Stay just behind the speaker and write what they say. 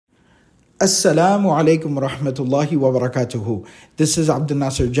Assalamu alaikum wa rahmatullahi wa barakatuhu. This is Abdul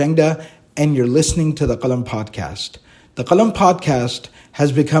Nasser Jangda, and you're listening to the Qalam Podcast. The Qalam Podcast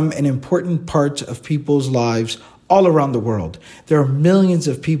has become an important part of people's lives all around the world. There are millions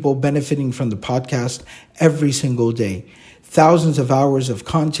of people benefiting from the podcast every single day. Thousands of hours of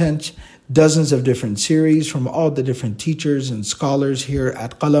content, dozens of different series from all the different teachers and scholars here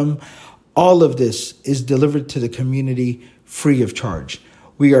at Qalam. All of this is delivered to the community free of charge.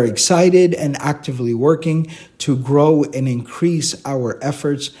 We are excited and actively working to grow and increase our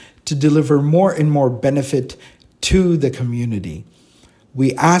efforts to deliver more and more benefit to the community.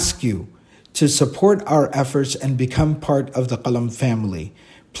 We ask you to support our efforts and become part of the Qalam family.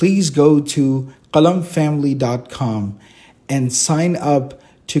 Please go to qalamfamily.com and sign up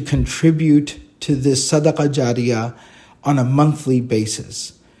to contribute to this sadaqah jariyah on a monthly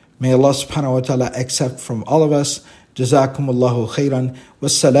basis. May Allah subhanahu wa ta'ala accept from all of us. Jazakumullahu khairan.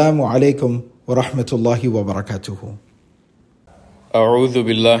 Wassalamu alaikum wa rahmatullahi wa barakatuhu. أعوذ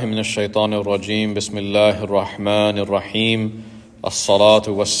بالله من الشيطان الرجيم بسم الله الرحمن الرحيم الصلاة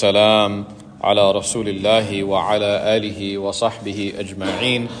والسلام على رسول الله وعلى آله وصحبه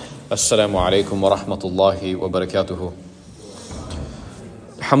أجمعين السلام عليكم ورحمة الله وبركاته.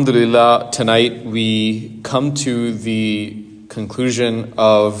 Alhamdulillah, tonight we come to the conclusion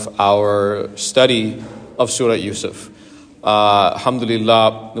of our study of Surah Yusuf.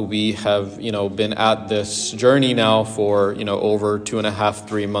 Alhamdulillah, we have, been at this journey now for, over 2.5,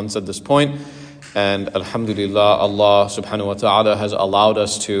 3 months at this point. And Alhamdulillah, Allah subhanahu wa ta'ala has allowed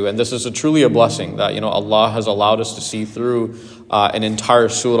us to, and this is truly a blessing that, Allah has allowed us to see through an entire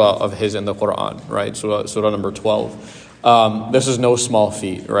surah of His in the Quran, right? Surah number 12. This is no small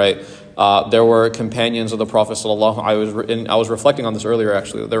feat, right? There were companions of the Prophet ﷺ, I was reflecting on this earlier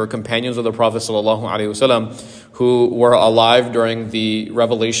actually, there were companions of the Prophet ﷺ who were alive during the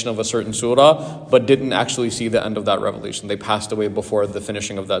revelation of a certain surah, but didn't actually see the end of that revelation. They passed away before the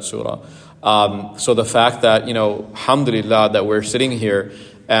finishing of that surah. So the fact that, alhamdulillah, that we're sitting here,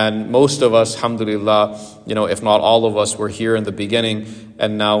 and most of us, alhamdulillah, if not all of us, were here in the beginning,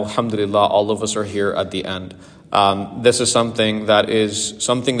 and now, alhamdulillah, all of us are here at the end. This is something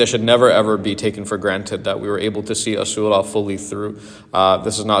that should never ever be taken for granted, that we were able to see a surah fully through.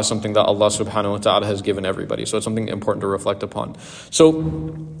 This is not something that Allah subhanahu wa ta'ala has given everybody. So it's something important to reflect upon. So,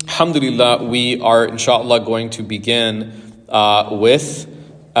 alhamdulillah, we are inshallah going to begin with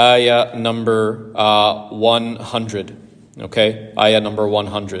ayah number 100. Okay, ayah number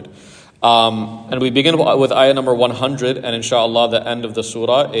 100. And we begin with ayah number 100, and inshallah the end of the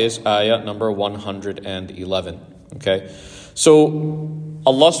surah is ayah number 111. Okay, so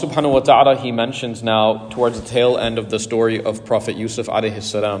Allah subhanahu wa ta'ala, He mentions now towards the tail end of the story of Prophet Yusuf alayhi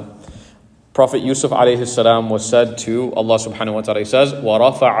salam. Prophet Yusuf alayhi salam was said to, Allah subhanahu wa ta'ala, He says,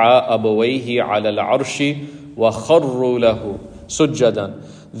 وَرَفَعَ أَبَوَيْهِ عَلَى الْعَرْشِ وَخَرُّوا لَهُ سُجَّدًا,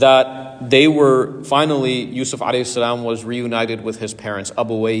 that they were finally, Yusuf alayhi salam was reunited with his parents,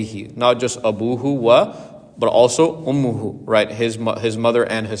 Abuwayhi, not just Abuhu wa, but also Ummuhu, right? His mother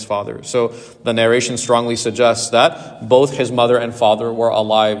and his father. So the narration strongly suggests that both his mother and father were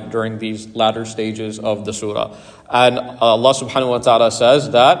alive during these latter stages of the surah. And Allah subhanahu wa ta'ala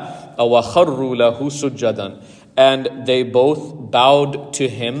says that وَخَرُّوا لَهُ سُجَّدًا, and they both bowed to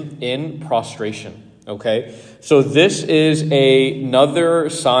him in prostration. Okay, so this is another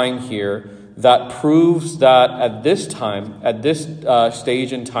sign here that proves that at this time, at this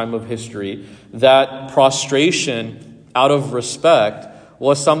stage in time of history, that prostration out of respect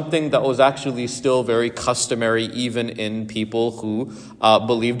was something that was actually still very customary even in people who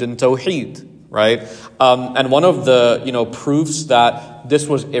believed in Tawheed, right? And one of the proofs that this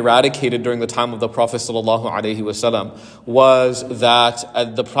was eradicated during the time of the Prophet sallallahu alaihi wasallam was that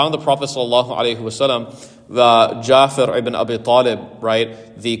at the time of the Prophet sallallahu alaihi wasallam, Ja'far ibn Abi Talib,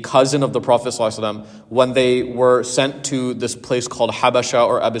 right, the cousin of the Prophet sallallahu alaihi wasallam, when they were sent to this place called Habasha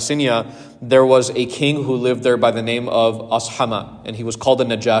or Abyssinia, there was a king who lived there by the name of Ashama, and he was called the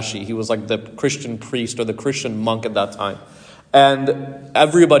Najashi. He was like the Christian priest or the Christian monk at that time. And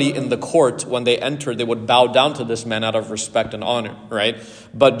everybody in the court, when they entered, they would bow down to this man out of respect and honor, right?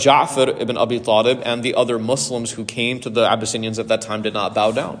 But Ja'far ibn Abi Talib and the other Muslims who came to the Abyssinians at that time did not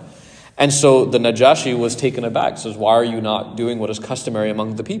bow down. And so the Najashi was taken aback, says, why are you not doing what is customary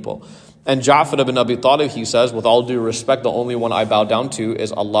among the people? And Ja'far ibn Abi Talib, he says, with all due respect, the only one I bow down to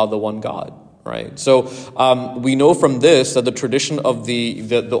is Allah, the one God. right? So we know from this that the tradition of the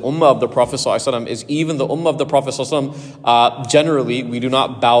ummah of the Prophet ﷺ is even the ummah of the Prophet ﷺ, generally we do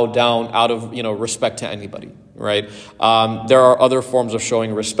not bow down out of respect to anybody, right? There are other forms of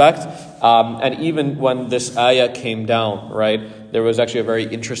showing respect, and even when this ayah came down, right, there was actually a very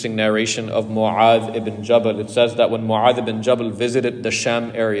interesting narration of Mu'adh ibn Jabal. It says that when Mu'adh ibn Jabal visited the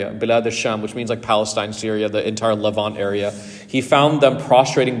Sham area, Bilad al-Sham, which means like Palestine, Syria, the entire Levant area, he found them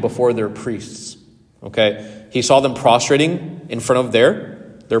prostrating before their priests. Okay, he saw them prostrating in front of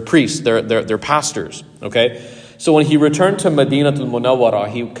their priests, their pastors. Okay, so when he returned to Medina al-Munawwara,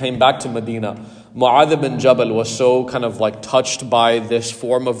 he came back to Medina. Mu'adh ibn Jabal was so kind of like touched by this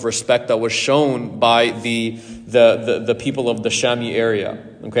form of respect that was shown by the people of the Shami area,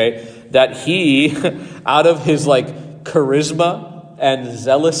 okay, that he, out of his like charisma and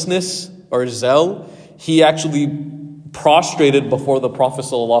zealousness or zeal, he actually prostrated before the Prophet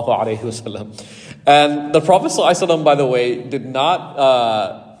ﷺ. And the Prophet ﷺ, by the way, did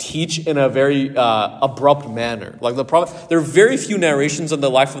not teach in a very abrupt manner. Like the Prophet, there are very few narrations in the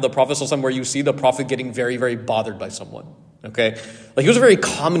life of the Prophet ﷺ where you see the Prophet getting very, very bothered by someone. Okay, like he was a very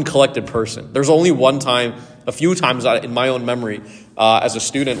calm and collected person. There's only one time, a few times in my own memory as a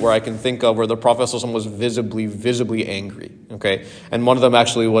student where I can think of where the Prophet ﷺ was visibly angry. Okay, and one of them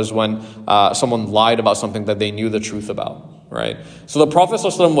actually was when someone lied about something that they knew the truth about. Right, so the Prophet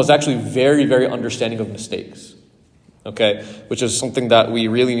ﷺ was actually very, very understanding of mistakes. Okay, which is something that we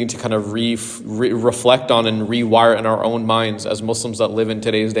really need to kind of reflect on and rewire in our own minds as Muslims that live in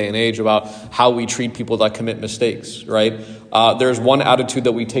today's day and age about how we treat people that commit mistakes, right? There's one attitude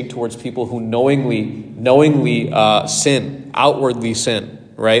that we take towards people who knowingly sin, outwardly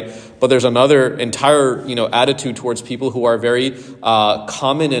sin, right? But there's another entire, attitude towards people who are very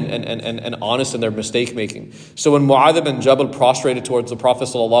common and honest in their mistake making. So when Mu'adh ibn Jabal prostrated towards the Prophet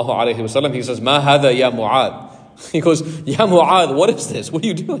ﷺ, he says, "Ma hadha ya Mu'adh." He goes, "Ya Mu'adh, what is this? What are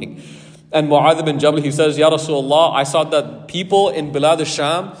you doing?" And Mu'adh ibn Jabal, he says, "Ya Rasulullah, I saw that people in Bilad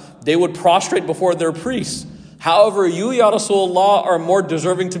al-Sham, they would prostrate before their priests. However, you, Ya Rasulullah, are more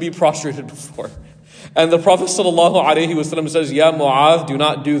deserving to be prostrated before." And the Prophet ﷺ says, "Ya Mu'adh, do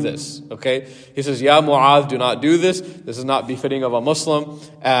not do this." Okay? He says, "Ya Mu'adh, do not do this. This is not befitting of a Muslim."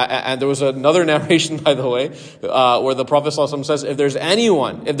 And there was another narration, by the way, where the Prophet ﷺ says, if there's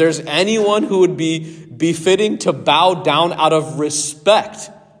anyone who would be befitting to bow down out of respect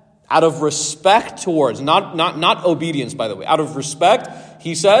towards, not obedience, by the way, out of respect,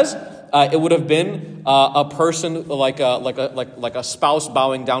 he says, it would have been a person like a spouse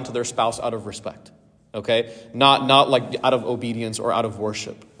bowing down to their spouse out of respect. Okay, not like out of obedience or out of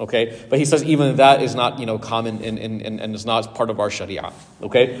worship. Okay, but he says even that is not common and is not part of our Sharia.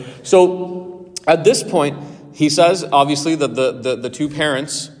 Okay, so at this point he says obviously that the two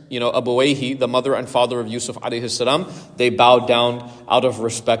parents, Abuwayhi, the mother and father of Yusuf alayhi salam, they bowed down out of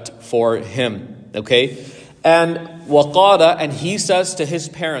respect for him. Okay, and waqala, and he says to his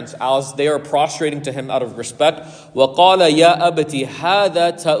parents as they are prostrating to him out of respect, waqala ya abati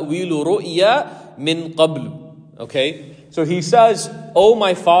hadha ta'wilu ru'ya min qabl. Okay, so he says, "Oh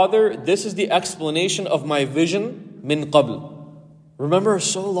my father, this is the explanation of my vision min qabl." Remember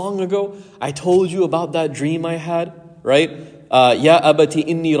so long ago I told you about that dream I had, right? Ya abati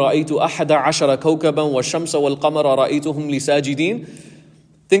inni ra'aytu ahada ashara kawkaban wa shamsa wal qamara ra'aytuhum li sajidin.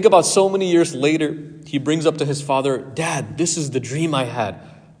 Think about so many years later, he brings up to his father, "Dad, this is the dream I had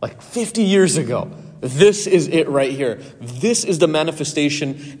like 50 years ago. This is it right here. This is the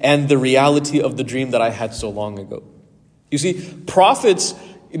manifestation and the reality of the dream that I had so long ago." You see, prophets,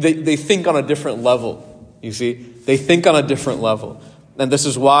 they think on a different level. You see, they think on a different level. And this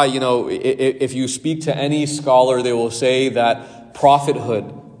is why, if you speak to any scholar, they will say that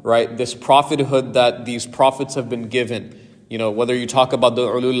prophethood, right? This prophethood that these prophets have been given, whether you talk about the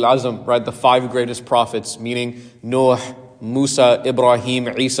Ulul Azm, right? The 5 greatest prophets, meaning Nuh, Musa,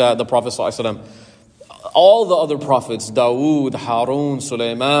 Ibrahim, Isa, the Prophet ﷺ. All the other prophets, Dawood, Harun,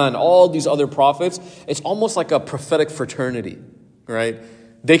 Sulaiman, all these other prophets, it's almost like a prophetic fraternity, right?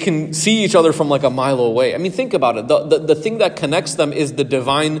 They can see each other from like a mile away. I mean, think about it. The thing that connects them is the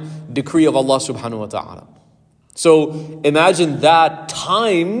divine decree of Allah subhanahu wa ta'ala. So imagine that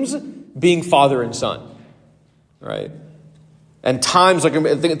times being father and son, right? And times, like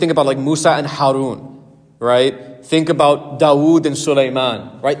think about like Musa and Harun, right? Think about Dawood and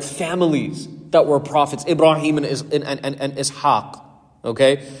Sulaiman, right? Families that were prophets, Ibrahim and Ishaq,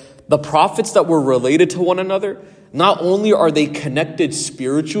 okay? The prophets that were related to one another, not only are they connected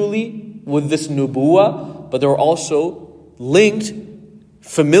spiritually with this nubuwah, but they're also linked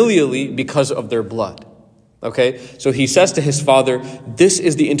familially because of their blood, Okay, so he says to his father, this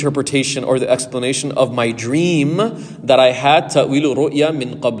is the interpretation or the explanation of my dream that I had, تَأْوِيلُ رُؤْيَا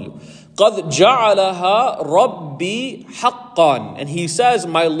مِنْ قَبْلُ قَدْ جَعَلَهَا رَبِّي حَقًّا. And he says,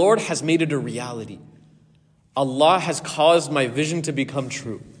 my Lord has made it a reality. Allah has caused my vision to become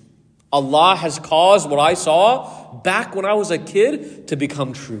true. Allah has caused what I saw back when I was a kid to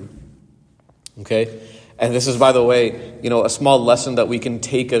become true. Okay, and this is, by the way, a small lesson that we can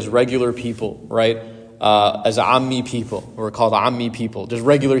take as regular people, right? As Ammi people, we're called Ammi people, just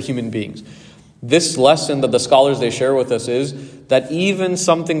regular human beings. This lesson that the scholars they share with us is that even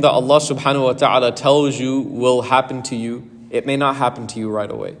something that Allah subhanahu wa ta'ala tells you will happen to you, it may not happen to you right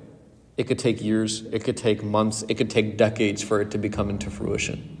away. It could take years, it could take months, it could take decades for it to become into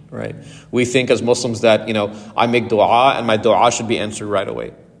fruition, right? We think as Muslims that, I make dua and my dua should be answered right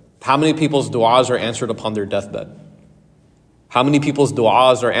away. How many people's duas are answered upon their deathbed? How many people's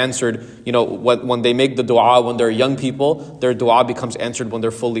du'as are answered, when they make the du'a when they're young people, their du'a becomes answered when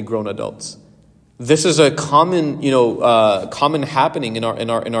they're fully grown adults. This is a common happening in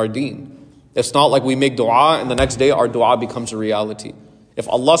our deen. It's not like we make du'a and the next day our du'a becomes a reality. If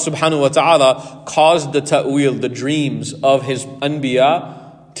Allah subhanahu wa ta'ala caused the ta'wil, the dreams of His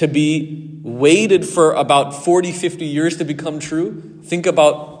anbiya to be waited for about 40, 50 years to become true, think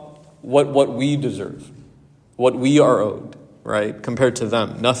about what we deserve, what we are owed. Right? Compared to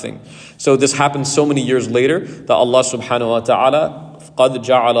them, nothing. So this happened so many years later that Allah subhanahu wa ta'ala قَدْ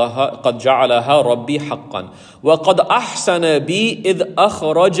جَعَلَهَا رَبِّي حَقًّا وَقَدْ أَحْسَنَ بِي إِذْ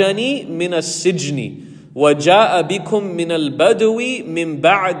أَخْرَجَنِي مِنَ السِّجْنِ وَجَاءَ بِكُم مِّنَ الْبَدْوِ مِن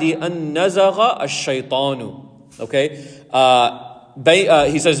بَعْدِ أَن نَزَغَ الشَّيْطَانُ. Okay?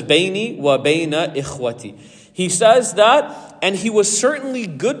 He says, بَيْنِي وَبَيْنَ إِخْوَتِي. He says that, and He was certainly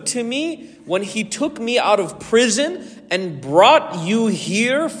good to me when He took me out of prison and brought you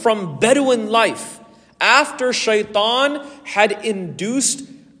here from Bedouin life, after shaitan had induced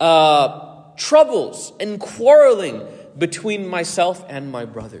troubles and quarreling between myself and my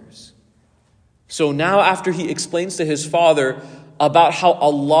brothers. So now after he explains to his father about how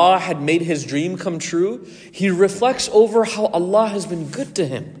Allah had made his dream come true, he reflects over how Allah has been good to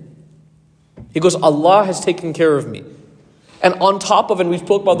him. He goes, Allah has taken care of me. And on top of, and we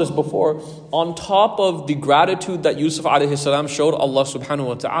spoke about this before, on top of the gratitude that Yusuf alayhi salam showed Allah subhanahu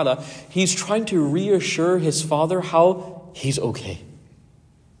wa ta'ala, he's trying to reassure his father how he's okay.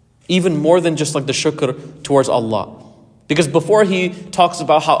 Even more than just like the shukr towards Allah. Because before he talks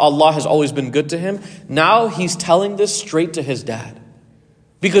about how Allah has always been good to him, now he's telling this straight to his dad.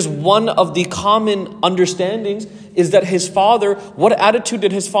 Because one of the common understandings is that his father, what attitude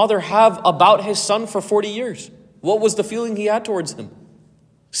did his father have about his son for 40 years? What was the feeling he had towards him?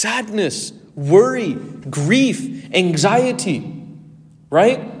 Sadness, worry, grief, anxiety,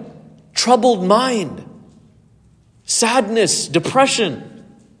 right? Troubled mind, sadness, depression.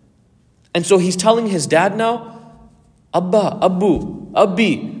 And so he's telling his dad now, Abba, Abu,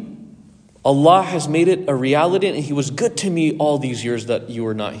 Abi, Allah has made it a reality and He was good to me all these years that you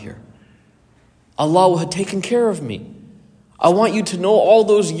were not here. Allah had taken care of me. I want you to know all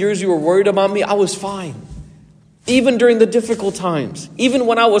those years you were worried about me, I was fine. Even during the difficult times, even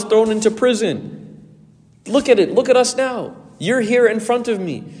when I was thrown into prison. Look at it, look at us now. You're here in front of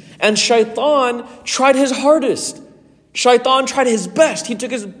me. And shaitan tried his hardest. Shaitan tried his best. He took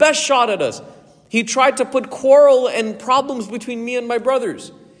his best shot at us. He tried to put quarrel and problems between me and my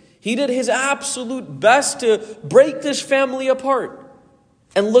brothers. He did his absolute best to break this family apart.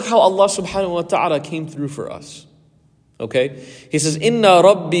 And look how Allah subhanahu wa ta'ala came through for us. Okay? He says, Inna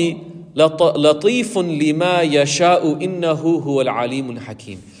Rabbi latifun lima yasha'u innahu huwal alimun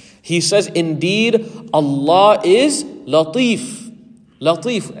hakim. He says, indeed, Allah is latif.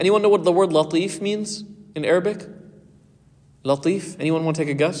 Latif. Anyone know what the word latif means in Arabic? Latif. Anyone want to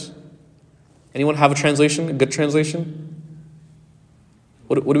take a guess? Anyone have a translation? A good translation?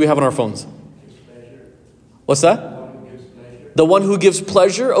 What do we have on our phones? What's that? The one who gives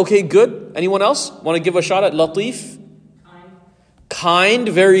pleasure. Okay, good. Anyone else want to give a shot at latif? Kind,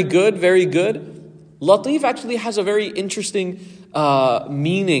 very good, very good. Latif actually has a very interesting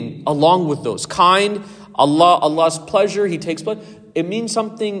meaning along with those. Kind, Allah's pleasure, He takes pleasure. It means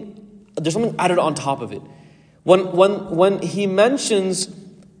something, there's something added on top of it. When He mentions,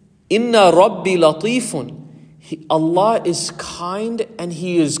 Inna Rabbi latifun, Allah is kind and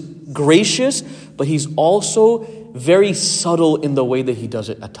He is gracious, but He's also very subtle in the way that He does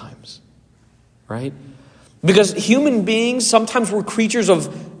it at times. Right? Because human beings, sometimes we're creatures of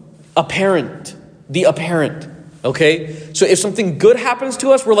the apparent. Okay? So if something good happens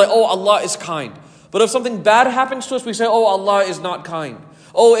to us, we're like, oh, Allah is kind. But if something bad happens to us, we say, oh, Allah is not kind.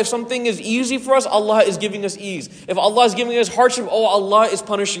 Oh, if something is easy for us, Allah is giving us ease. If Allah is giving us hardship, oh, Allah is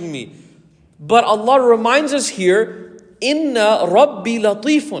punishing me. But Allah reminds us here, Inna Rabbi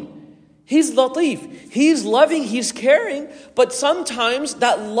Latifun. He's Latif. He's loving, He's caring, but sometimes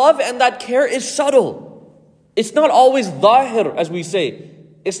that love and that care is subtle. It's not always dhahir, as we say.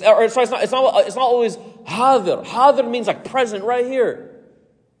 It's not always hadir. Hadir means like present right here.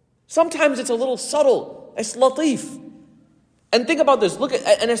 Sometimes it's a little subtle. It's latif. And think about this. Look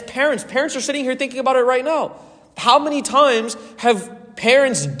at, and as parents are sitting here thinking about it right now. How many times have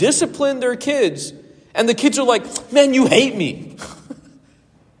parents disciplined their kids and the kids are like, man, you hate me.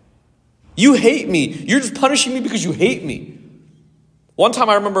 You hate me. You're just punishing me because you hate me. One time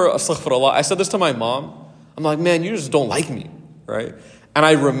I remember, astaghfirullah, I said this to my mom. I'm like, man, you just don't like me, right? And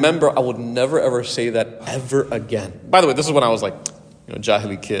I remember I would never ever say that ever again. By the way, this is when I was like,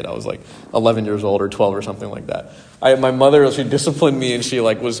 jahili kid. I was like 11 years old or 12 or something like that. My mother, she disciplined me and she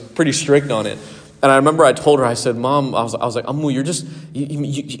like was pretty strict on it. And I remember I told her, I said, Mom, I was like, Ammu, you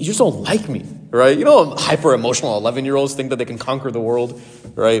just don't like me, right? You know, hyper emotional 11-year-olds think that they can conquer the world,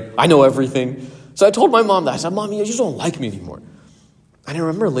 right? I know everything. So I told my mom that. I said, Mom, you just don't like me anymore. And I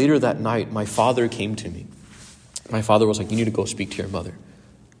remember later that night, my father came to me. My father was like, you need to go speak to your mother.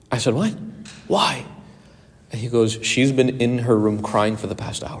 I said, what? Why? And he goes, she's been in her room crying for the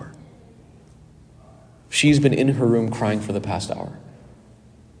past hour. She's been in her room crying for the past hour.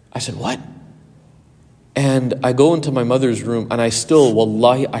 I said, what? And I go into my mother's room and I still,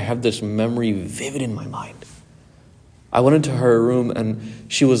 wallahi, I have this memory vivid in my mind. I went into her room and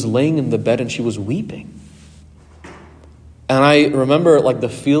she was laying in the bed and she was weeping. And I remember like the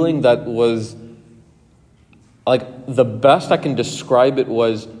feeling that was, like the best I can describe it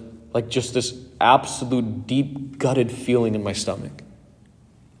was like just this absolute deep gutted feeling in my stomach.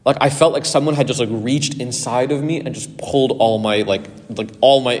 Like I felt like someone had just like reached inside of me and just pulled all my like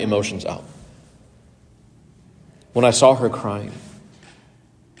all my emotions out. When I saw her crying.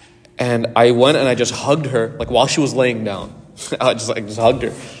 And I went and I just hugged her like while she was laying down. I just hugged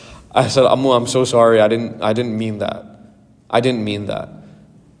her. I said, Ammu, I'm so sorry. I didn't mean that. I didn't mean that.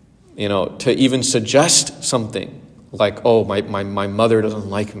 You know, to even suggest something like, oh, my mother doesn't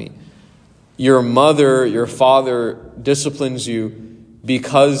like me. Your mother, your father disciplines you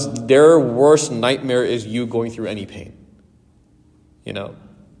because their worst nightmare is you going through any pain. You know?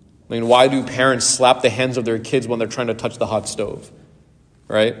 I mean, why do parents slap the hands of their kids when they're trying to touch the hot stove?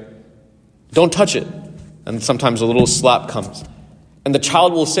 Right? Don't touch it. And sometimes a little slap comes. And the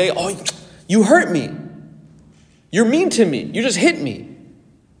child will say, oh, you hurt me. You're mean to me. You just hit me.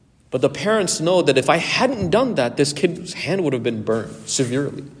 But the parents know that if I hadn't done that, this kid's hand would have been burned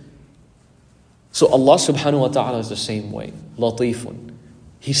severely. So Allah subhanahu wa ta'ala is the same way. Latifun.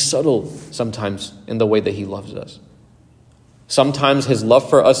 He's subtle sometimes in the way that He loves us. Sometimes His love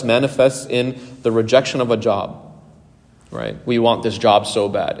for us manifests in the rejection of a job. Right? We want this job so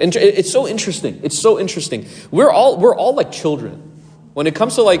bad. And it's so interesting. It's so interesting. We're all like children. When it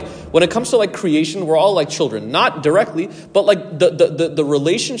comes to creation, we're all like children. Not directly, but like the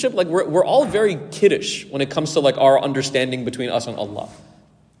relationship, like we're all very kiddish when it comes to like our understanding between us and Allah.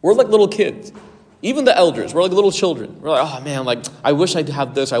 We're like little kids. Even the elders, we're like little children. We're like, oh man, like I wish I'd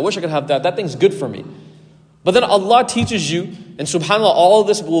have this, I wish I could have that. That thing's good for me. But then Allah teaches you, and subhanAllah, all of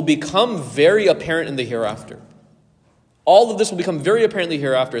this will become very apparent in the hereafter. All of this will become very apparently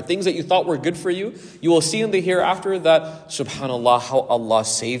hereafter. Things that you thought were good for you, you will see in the hereafter that, subhanAllah, how Allah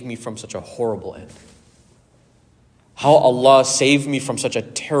saved me from such a horrible end. How Allah saved me from such a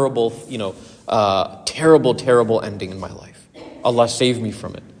terrible, terrible ending in my life. Allah saved me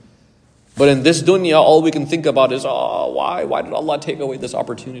from it. But in this dunya, all we can think about is, why did Allah take away this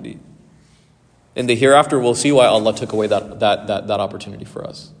opportunity? In the hereafter, we'll see why Allah took away that opportunity for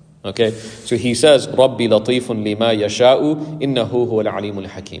us. Okay, so He says, Rabbi latifun lima yasha'u innahu huwal alimul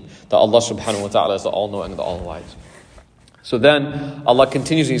hakim. That Allah subhanahu wa ta'ala is the all-knowing and the all-wise. So then Allah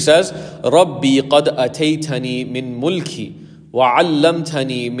continues, He says, Rabbi qad ataytani min mulki wa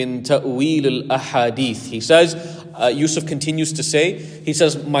 'allamtani min ta'wil al-ahadith. He says, Yusuf continues to say, he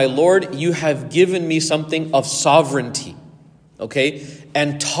says, my Lord, you have given me something of sovereignty. Okay,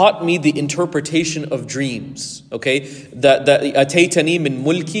 and taught me the interpretation of dreams. Okay, that ataytani min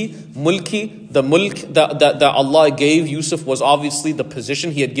mulki, the mulk that Allah gave Yusuf was obviously the position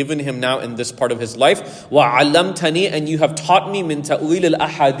He had given him now in this part of his life. Wa 'allamtani, and you have taught me min ta'wil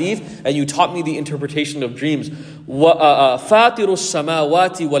al-ahadith, and you taught me the interpretation of dreams. Wa fatiru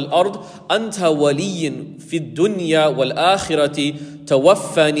as-samawati wal ard anta waliyyin fi ad-dunya wal akhirati.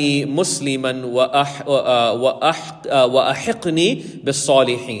 توفني مسلما وأحقني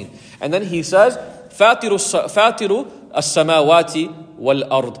بالصالحين. And then he says, فاتر as-samawati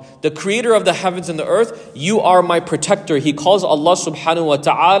wal-ard. The creator of the heavens and the earth, you are my protector. He calls Allah subhanahu wa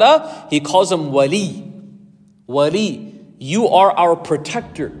ta'ala, he calls him wali. Wali, you are our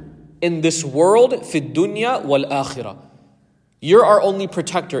protector in this world, fi dunya wal akhirah. You're our only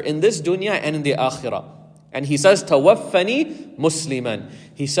protector in this dunya and in the akhirah. And he says, tawaffani musliman.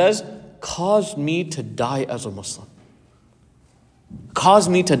 He says, cause me to die as a Muslim. Cause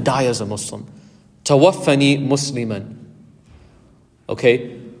me to die as a Muslim. Tawaffani musliman.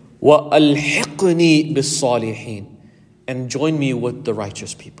 Okay? Wa alhiqni bis-salihin. And join me with the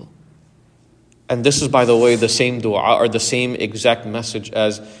righteous people. And this is, by the way, the same dua or the same exact message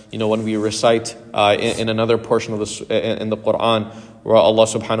as, when we recite in another portion of this in the Quran, where Allah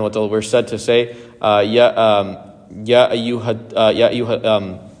subhanahu wa ta'ala, we're said to say, Ya ayyuha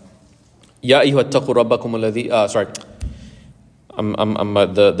taqu rabbakum alladhi, sorry,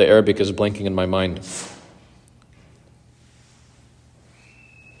 the Arabic is blanking in my mind.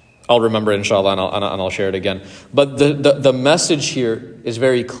 I'll remember it, inshallah, and I'll share it again. But the message here is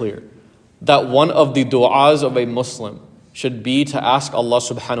very clear. That one of the du'as of a Muslim should be to ask Allah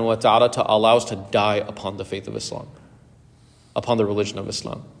subhanahu wa ta'ala to allow us to die upon the faith of Islam, upon the religion of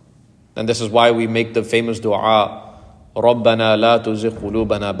Islam. And this is why we make the famous du'a, رَبَّنَا لَا تُزِغْ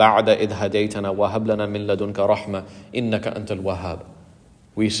قُلُوبَنَا بَعْدَ إِذْ هَدَيْتَنَا وَهَبْ لَنَا مِن لَدُنْكَ رَحْمَةً إِنَّكَ أَنْتَ الْوَهَّابُ.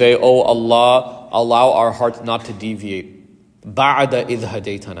 We say, Oh Allah, allow our hearts not to deviate. بَعْدَ إِذْ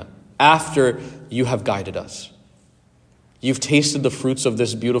هَدَيْتَنَا. After you have guided us. You've tasted the fruits of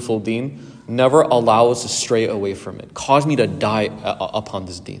this beautiful deen. Never allow us to stray away from it. Cause me to die upon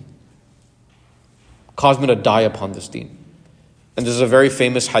this deen. Cause me to die upon this deen. And this is a very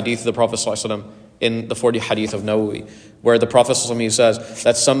famous hadith of the Prophet ﷺ in the 40 hadith of Nawawi, where the Prophet ﷺ says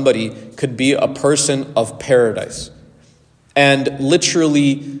that somebody could be a person of paradise. And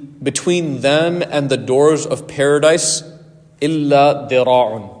literally between them and the doors of paradise, illa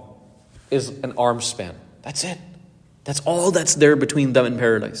dira'un, is an arm span. That's it. That's all that's there between them and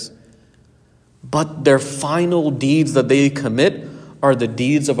paradise. But their final deeds that they commit are the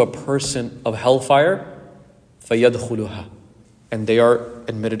deeds of a person of hellfire, فَيَدْخُلُهَا, and they are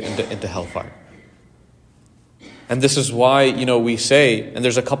admitted into hellfire. And this is why, we say, and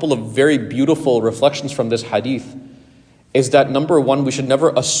there's a couple of very beautiful reflections from this hadith, is that number one, we should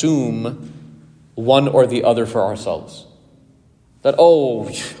never assume one or the other for ourselves. That,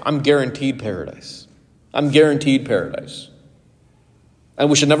 I'm guaranteed paradise. I'm guaranteed paradise. And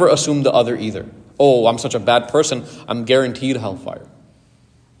we should never assume the other either. I'm such a bad person, I'm guaranteed hellfire.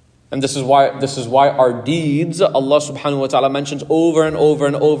 And this is why our deeds, Allah subhanahu wa ta'ala mentions over and over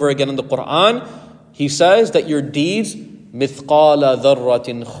and over again in the Quran. He says that your deeds, mithqala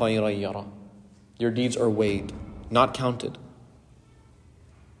dharratin khayran yara. Your deeds are weighed, not counted.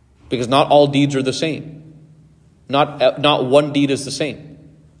 Because not all deeds are the same. Not one deed is the same.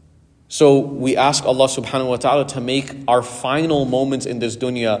 So we ask Allah subhanahu wa ta'ala to make our final moments in this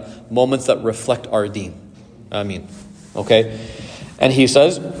dunya moments that reflect our deen. Ameen. Okay? And he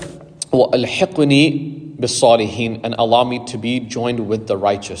says, وَأَلْحِقْنِي بِالصَّالِحِينَ, and allow me to be joined with the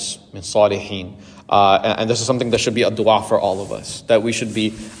righteous, min salihin. And this is something that should be a dua for all of us, that we should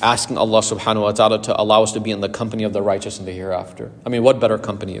be asking Allah subhanahu wa ta'ala to allow us to be in the company of the righteous in the hereafter. I mean, what better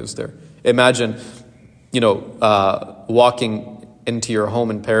company is there? Imagine, walking into your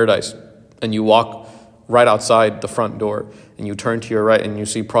home in paradise, and you walk right outside the front door, and you turn to your right, and you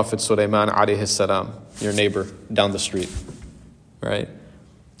see Prophet Sulaiman alayhi salam, your neighbor down the street, right?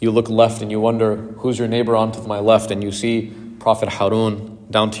 You look left, and you wonder, who's your neighbor on to my left? And you see Prophet Harun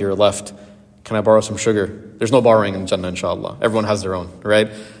down to your left. Can I borrow some sugar? There's no borrowing in Jannah, inshallah. Everyone has their own, right?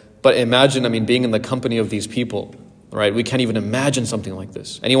 But imagine, being in the company of these people, right? We can't even imagine something like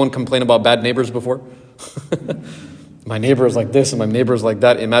this. Anyone complain about bad neighbors before? My neighbor is like this and my neighbor is like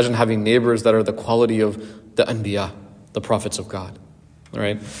that. Imagine having neighbors that are the quality of the Anbiya, the prophets of God. All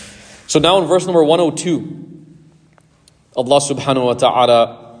right. So now in verse number 102, Allah subhanahu wa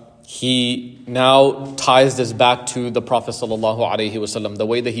ta'ala, He now ties this back to the Prophet sallallahu alaihi wasallam. The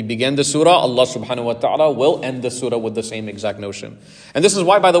way that he began the surah, Allah subhanahu wa ta'ala will end the surah with the same exact notion. And this is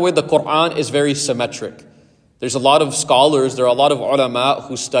why, by the way, the Quran is very symmetric. There's a lot of scholars, there are a lot of ulama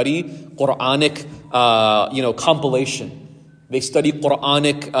who study Quranic, compilation. They study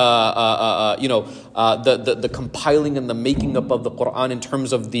Quranic, the compiling and the making up of the Quran in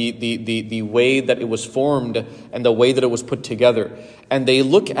terms of the way that it was formed and the way that it was put together. And they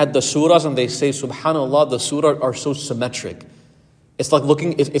look at the surahs and they say, subhanallah, the surahs are so symmetric. It's like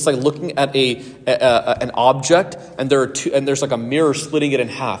looking at an object, and there's like a mirror splitting it in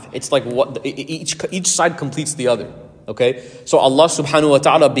half. It's like each side completes the other. Okay, so Allah subhanahu wa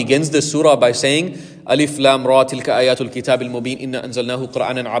ta'ala begins this surah by saying, ألف لام را تلك آيات الكتاب المبين إنا أنزلناه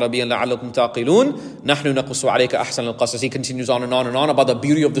قرآنا عربيا لعلكم تعقلون نحن نقص عليك أحسن القصص. He continues on and on about the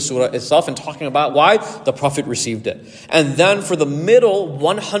beauty of the surah itself and talking about why the Prophet received it. And then for the middle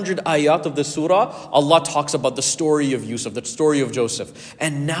 100 ayat of the surah, Allah talks about the story of Yusuf, the story of Joseph.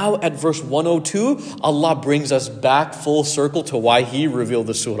 And now at verse 102, Allah brings us back full circle to why He revealed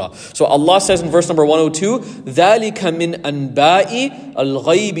the surah. So Allah says in verse number 102, ذَلِكَ مِنْ أَنْبَاءِ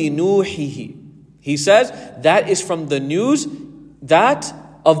الْغَيْبِ نُوحِهِ. He says, that is from the news that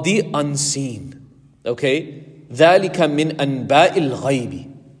of the unseen. Okay? ذَلِكَ مِنْ أَنْبَاءِ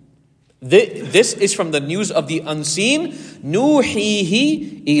الْغَيْبِ. This is from the news of the unseen.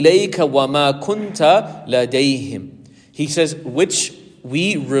 نُوحِيهِ إِلَيْكَ وَمَا كُنْتَ لَدَيْهِمْ. He says, which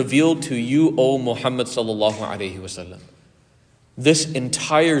we revealed to you, O Muhammad sallallahu alayhi wasallam. This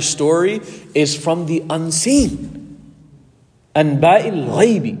entire story is from the unseen. أَنْبَاءِ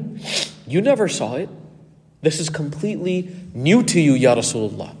الْغَيْبِ. You never saw it. This is completely new to you, Ya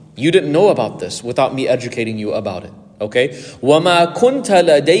Rasulullah. You didn't know about this without me educating you about it. Okay? وَمَا كُنْتَ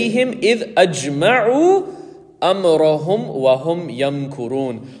لَدَيْهِمْ إِذْ أَجْمَعُوا أَمْرَهُمْ وَهُمْ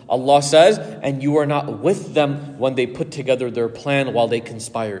يَمْكُرُونَ. Allah says, and you were not with them when they put together their plan while they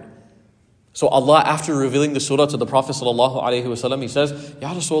conspired. So Allah, after revealing the surah to the Prophet ﷺ, He says,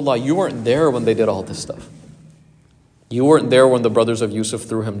 Ya Rasulullah, you weren't there when they did all this stuff. You weren't there when the brothers of Yusuf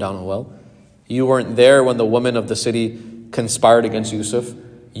threw him down a well. You weren't there when the women of the city conspired against Yusuf.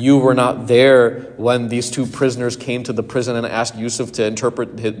 You were not there when these two prisoners came to the prison and asked Yusuf to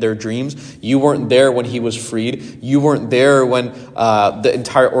interpret their dreams. You weren't there when he was freed. You weren't there when the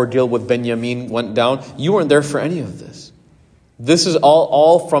entire ordeal with Benjamin went down. You weren't there for any of this. This is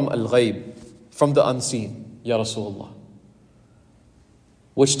all from al-ghayb, from the unseen, Ya Rasulullah.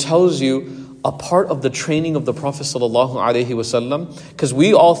 Which tells you a part of the training of the Prophet ﷺ, because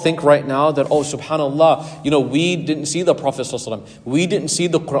we all think right now that, oh, subhanAllah, we didn't see the Prophet ﷺ. We didn't see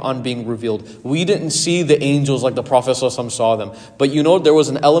the Quran being revealed. We didn't see the angels like the Prophet ﷺ saw them. But there was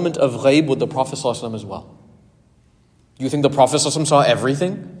an element of ghaib with the Prophet ﷺ as well. You think the Prophet ﷺ saw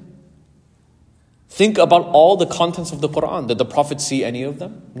everything? Think about all the contents of the Quran. Did the Prophet see any of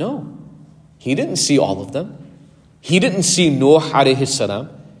them? No. He didn't see all of them. He didn't see Nuh alayhi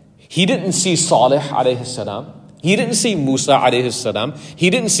salam. He didn't see Salih alayhi salam. He didn't see Musa alayhi salam. He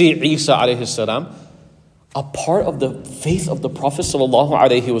didn't see Isa alayhi salam. A part of the faith of the Prophet sallallahu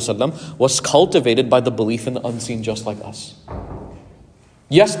alayhi wasallam was cultivated by the belief in the unseen, just like us.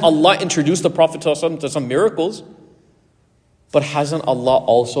 Yes, Allah introduced the Prophet to some miracles, but hasn't Allah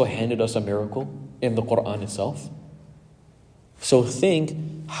also handed us a miracle in the Quran itself? So think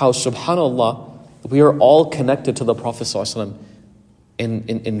how, subhanAllah, we are all connected to the Prophet ﷺ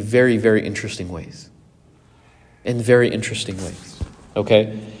in very, very interesting ways. In very interesting ways.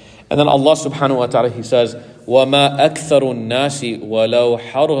 Okay? And then Allah subhanahu wa ta'ala, He says, وَمَا أَكْثَرُ النَّاسِ وَلَوْ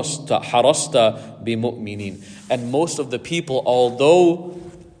حَرَصْتَ بِمُؤْمِنِينَ. And most of the people, although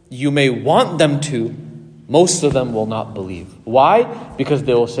you may want them to, most of them will not believe. Why? Because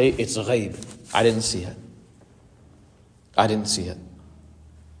they will say, it's ghayb. I didn't see it. I didn't see it.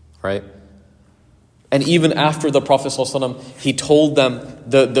 Right? And even after the Prophet ﷺ, he told them,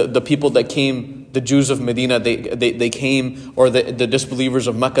 the people that came, the Jews of Medina, they came, or the disbelievers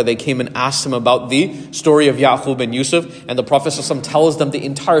of Mecca, they came and asked him about the story of Ya'qub and Yusuf, and the Prophet ﷺ tells them the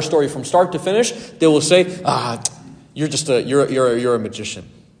entire story from start to finish. They will say, you're a magician.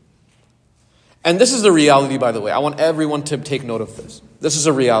 And this is the reality, by the way. I want everyone to take note of this. This is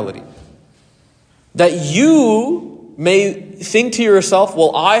a reality. That you may think to yourself,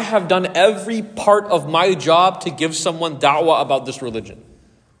 well, I have done every part of my job to give someone da'wah about this religion.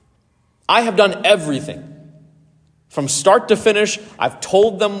 I have done everything. From start to finish, I've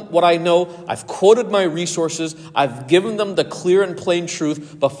told them what I know, I've quoted my resources, I've given them the clear and plain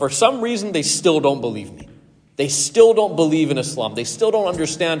truth, but for some reason they still don't believe me. They still don't believe in Islam. They still don't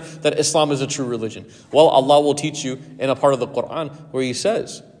understand that Islam is a true religion. Well, Allah will teach you in a part of the Quran where He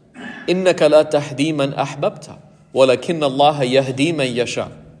says, إِنَّكَ لَا تَهْدِي مَنْ أَحْبَبْتَ وَلَكِنَّ اللَّهَ يَهْدِي مَنْ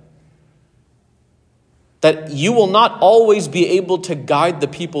يَشَاءُ. That you will not always be able to guide the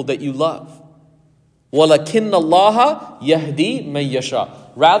people that you love. وَلَكِنَّ اللَّهَ يَهْدِي مَنْ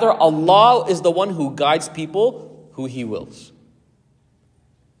يَشَاءُ. Rather, Allah is the one who guides people who He wills.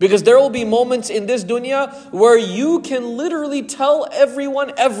 Because there will be moments in this dunya where you can literally tell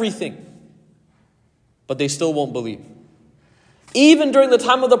everyone everything, but they still won't believe. Even during the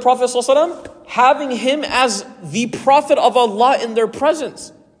time of the Prophet ﷺ, having him as the Prophet of Allah in their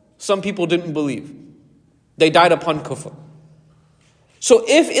presence, some people didn't believe. They died upon kufr. So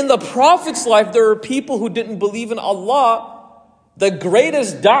if in the Prophet's life there are people who didn't believe in Allah, the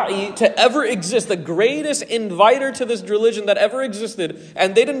greatest da'i to ever exist, the greatest inviter to this religion that ever existed,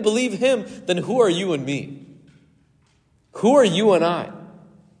 and they didn't believe him, then who are you and me? Who are you and I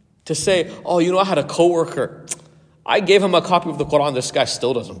to say, oh, I had a coworker, I gave him a copy of the Quran, this guy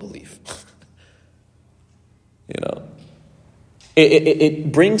still doesn't believe.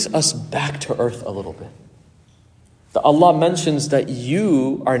 It brings us back to earth a little bit. That Allah mentions that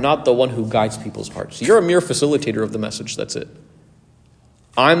you are not the one who guides people's hearts. You're a mere facilitator of the message, that's it.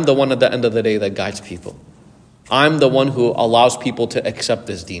 I'm the one at the end of the day that guides people. I'm the one who allows people to accept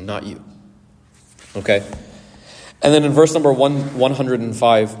this deen, not you. Okay? And then in verse number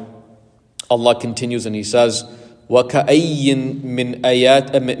 105, Allah continues and He says, وَكَأَيٍّ مِّنْ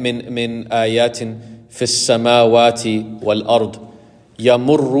آيَاتٍ فِي السَّمَاوَاتِ وَالْأَرْضِ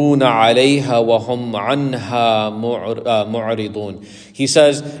يَمُرُّونَ عَلَيْهَا وَهُمْ عَنْهَا مُعْرِضُونَ. He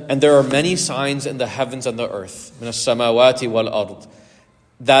says, and there are many signs in the heavens and the earth, مِنَ السَّمَاوَاتِ وَالْأَرْضِ,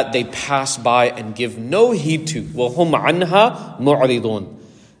 that they pass by and give no heed to. وَهُمْ عَنْهَا مُعْرِضُونَ.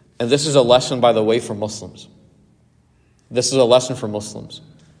 And this is a lesson, by the way, for Muslims. This is a lesson for Muslims.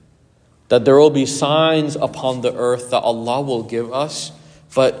 That there will be signs upon the earth that Allah will give us,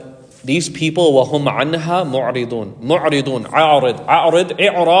 but these people, وَهُمْ عَنْهَا مُعْرِضُونَ. مُعْرِضُونَ, أَعْرِض.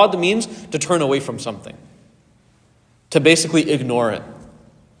 إِعْرَاض means to turn away from something. To basically ignore it.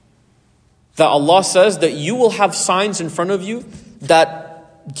 That Allah says that you will have signs in front of you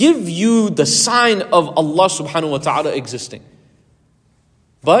that give you the sign of Allah subhanahu wa ta'ala existing.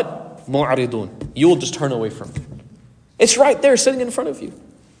 But, mu'aridun, you will just turn away from it. It's right there sitting in front of you.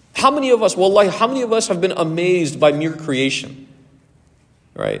 How many of us have been amazed by mere creation?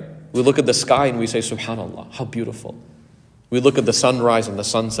 Right? We look at the sky and we say, subhanallah, how beautiful. We look at the sunrise and the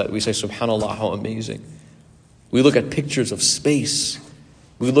sunset, we say, subhanallah, how amazing. We look at pictures of space.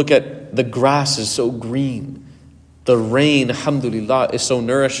 We look at the grass is so green. The rain, alhamdulillah, is so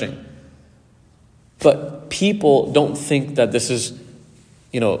nourishing. But people don't think that this is,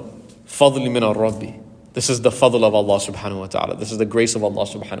 fadl min al-Rabbi. This is the fadl of Allah subhanahu wa ta'ala. This is the grace of Allah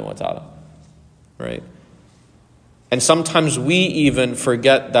subhanahu wa ta'ala. Right? And sometimes we even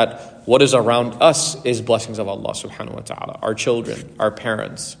forget that what is around us is blessings of Allah subhanahu wa ta'ala. Our children, our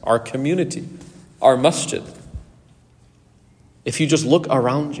parents, our community, our masjid. If you just look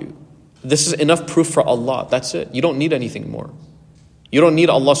around you, this is enough proof for Allah. That's it. You don't need anything more. You don't need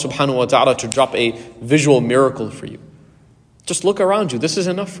Allah subhanahu wa ta'ala to drop a visual miracle for you. Just look around you. This is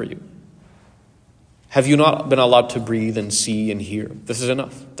enough for you. Have you not been allowed to breathe and see and hear? This is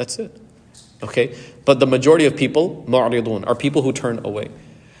enough. That's it. Okay? But the majority of people, mu'ridun, are people who turn away.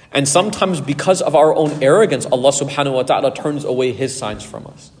 And sometimes because of our own arrogance, Allah subhanahu wa ta'ala turns away His signs from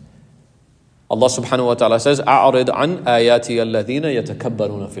us. Allah subhanahu wa ta'ala says, أَعْرِضْ عَنْ آيَاتِيَ الَّذِينَ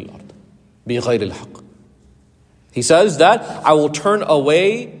يَتَكَبَّرُونَ فِي الْأَرْضِ بِغَيْرِ الْحَقِّ. He says that I will turn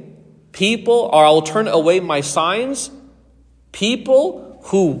away people, or I will turn away my signs, people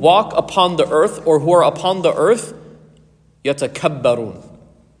who walk upon the earth or who are upon the earth, يَتَكَبَّرُونَ.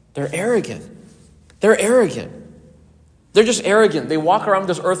 They're arrogant. They're just arrogant. They walk around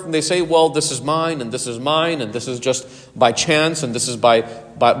this earth and they say, well, this is mine and this is mine and this is just by chance and this is by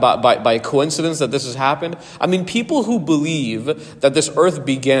coincidence that this has happened. I mean, people who believe that this earth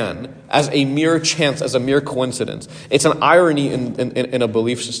began as a mere chance, as a mere coincidence. It's an irony in a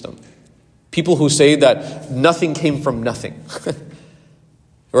belief system. People who say that nothing came from nothing.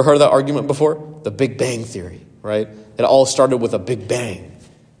 Ever heard that argument before? The Big Bang Theory, right? It all started with a Big Bang.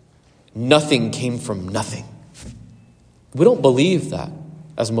 Nothing came from nothing. We don't believe that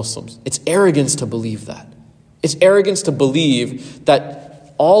as Muslims. It's arrogance to believe that. It's arrogance to believe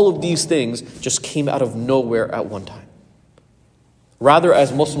that all of these things just came out of nowhere at one time. Rather,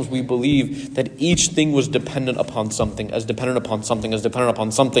 as Muslims, we believe that each thing was dependent upon something, as dependent upon something, as dependent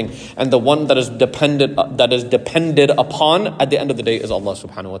upon something. And the one that is depended upon at the end of the day is Allah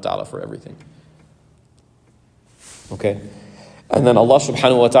subhanahu wa ta'ala for everything. Okay? And then Allah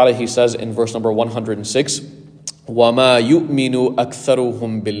subhanahu wa ta'ala, He says in verse number 106, وَمَا يُؤْمِنُ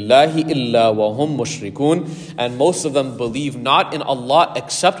أَكْثَرُهُمْ بِاللَّهِ إِلَّا وَهُمْ مُشْرِكُونَ. And most of them believe not in Allah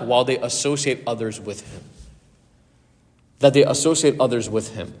except while they associate others with Him. That they associate others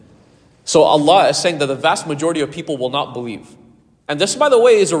with Him. So Allah is saying that the vast majority of people will not believe. And this, by the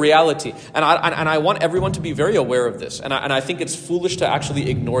way, is a reality. And I want everyone to be very aware of this. And I think it's foolish to actually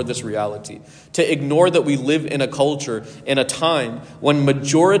ignore this reality. To ignore that we live in a culture, in a time when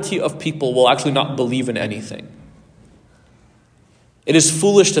majority of people will actually not believe in anything. It is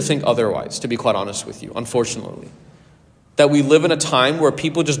foolish to think otherwise, to be quite honest with you, unfortunately. That we live in a time where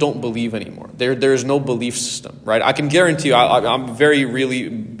people just don't believe anymore. There is no belief system, right? I can guarantee you, I'm very, really,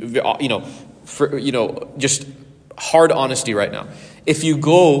 just hard honesty right now. If you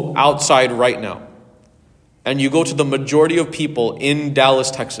go outside right now, and you go to the majority of people in Dallas,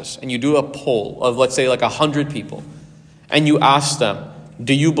 Texas, and you do a poll of, let's say, like 100 people, and you ask them,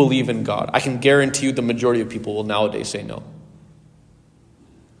 do you believe in God? I can guarantee you the majority of people will nowadays say no.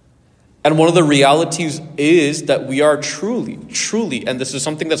 And one of the realities is that we are truly, and this is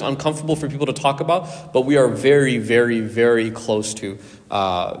something that's uncomfortable for people to talk about, but we are very, very, very close to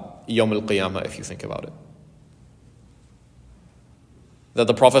Yawm al-Qiyamah if you think about it. That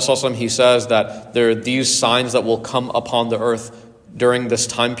the Prophet ﷺ, he says that there are these signs that will come upon the earth during this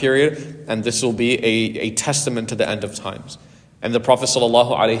time period, and this will be a testament to the end of times. And the Prophet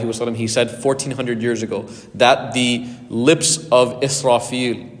ﷺ, he said 1400 years ago that the lips of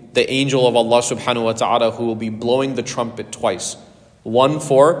Israfil, the angel of Allah subhanahu wa ta'ala, who will be blowing the trumpet twice, one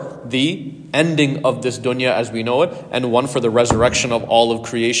for the ending of this dunya as we know it, and one for the resurrection of all of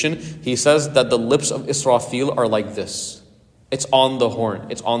creation. He says that the lips of Israfil are like this. It's on the horn.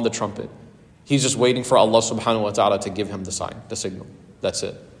 It's on the trumpet. He's just waiting for Allah subhanahu wa ta'ala to give him the sign, the signal. That's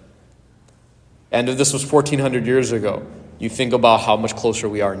it. And if this was 1400 years ago, you think about how much closer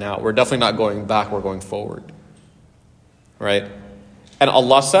we are now. We're definitely not going back, we're going forward. Right? And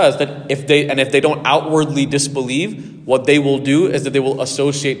Allah says that if they don't outwardly disbelieve, what they will do is that they will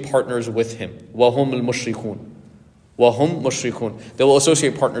associate partners with him. وَهُمُ الْمُشْرِكُونَ. وَهُمْ مُشْرِكُونَ. They will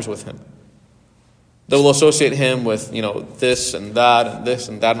associate partners with him. They will associate him with, this and that and this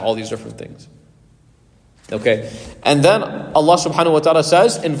and that and all these different things. Okay. And then Allah subhanahu wa ta'ala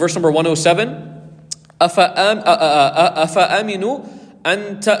says in verse number 107, أَفَأَمِنُوا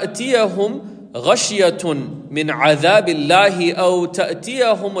أَن تَأْتِيَهُمْ غَشْيَةٌ مِّنْ عَذَابِ اللَّهِ أَوْ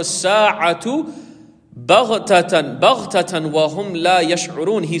تَأْتِيَهُمُ السَّاعَةُ بَغْتَةً وَهُمْ لَا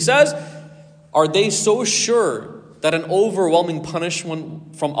يَشْعُرُونَ. He says, are they so sure that an overwhelming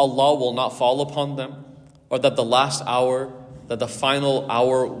punishment from Allah will not fall upon them? Or that the last hour, that the final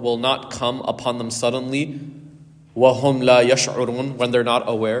hour will not come upon them suddenly? وَهُمْ لَا يَشْعُرُونَ. When they're not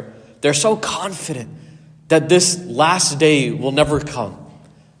aware. They're so confident that this last day will never come.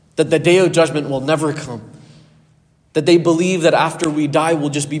 That the day of judgment will never come. That they believe that after we die, we'll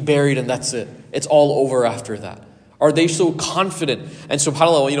just be buried and that's it. It's all over after that. Are they so confident? And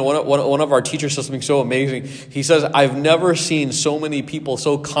subhanAllah, one of our teachers says something so amazing. He says, I've never seen so many people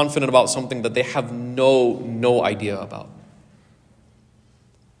so confident about something that they have no idea about.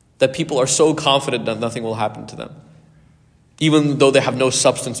 That people are so confident that nothing will happen to them, even though they have no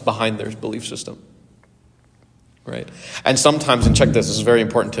substance behind their belief system. Right? And sometimes, and check this is very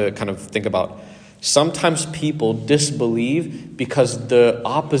important to kind of think about. Sometimes people disbelieve because the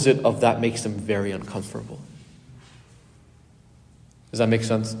opposite of that makes them very uncomfortable. Does that make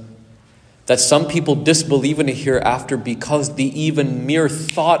sense? That some people disbelieve in a hereafter because the even mere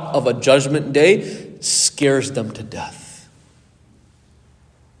thought of a judgment day scares them to death.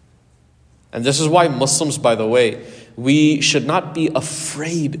 And this is why Muslims, by the way, we should not be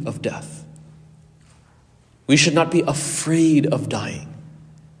afraid of death. We should not be afraid of dying.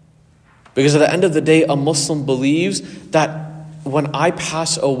 Because at the end of the day, a Muslim believes that when I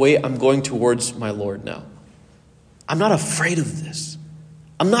pass away, I'm going towards my Lord now. I'm not afraid of this.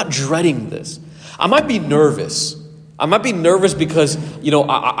 I'm not dreading this. I might be nervous. I might be nervous because,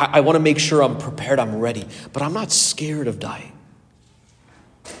 I want to make sure I'm prepared, I'm ready. But I'm not scared of dying.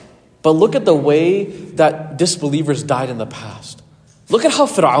 But look at the way that disbelievers died in the past. Look at how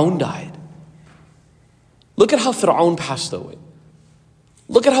Fir'aun died. Look at how Fir'aun passed away.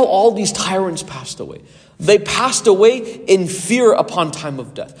 Look at how all these tyrants passed away. They passed away in fear upon time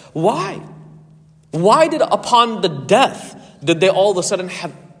of death. Why? Why did upon the death did they all of a sudden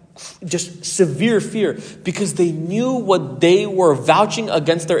have just severe fear? Because they knew what they were vouching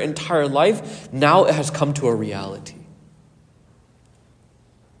against their entire life, now it has come to a reality.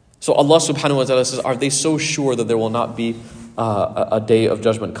 So Allah subhanahu wa ta'ala says, are they so sure that there will not be a day of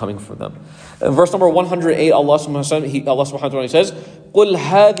judgment coming for them? In verse number 108, Allah subhanahu wa ta'ala says, قُلْ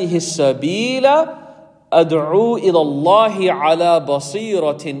هَذِهِ السَّبِيلَ أَدْعُو إِلَى اللَّهِ عَلَى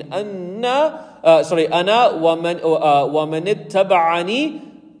بَصِيرَةٍ أَنَا وَمَنِ اتَّبَعَنِي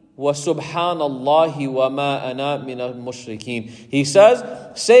وَسُبْحَانَ اللَّهِ وَمَا أَنَا مِنَ الْمُشْرِكِينَ. He says,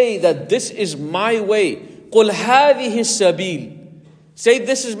 say that this is my way. قُلْ هَذِهِ السَّبِيلَ. Say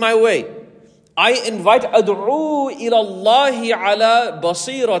this is my way. I invite أَدْعُو إِلَى اللَّهِ عَلَى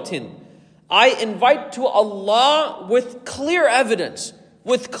بَصِيرَةٍ. I invite to Allah with clear evidence,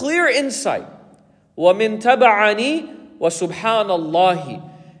 with clear insight. وَمِن تَبَعَنِي وَسُبْحَانَ اللَّهِ.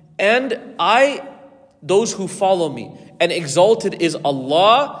 And those who follow me. And exalted is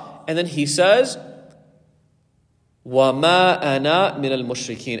Allah. And then he says, وَمَا أَنَا مِنَ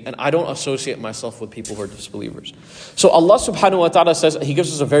الْمُشْرِكِينَ. And I don't associate myself with people who are disbelievers. So Allah subhanahu wa ta'ala says, He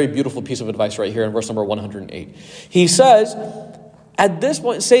gives us a very beautiful piece of advice right here in verse number 108. He says, at this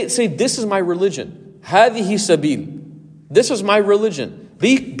point, say this is my religion. هَذِهِ سَبِيل. This is my religion.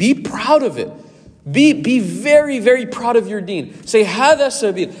 Be proud of it. Be very, very proud of your deen. Say, هَذَا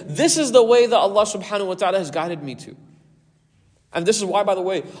سَبِيل. This is the way that Allah subhanahu wa ta'ala has guided me to. And this is why, by the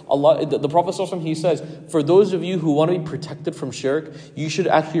way, the Prophet ﷺ, he says, for those of you who want to be protected from shirk, you should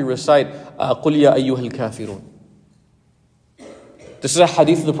actually recite, قُلْ يَا أَيُّهَا الْكَافِرُونَ. This is a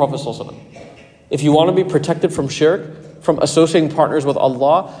hadith of the Prophet ﷺ. If you want to be protected from shirk, from associating partners with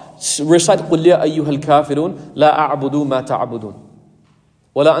Allah, recite, قُلْ يَا أَيُّهَا الْكَافِرُونَ لَا أَعْبُدُ مَا تَعْبُدُونَ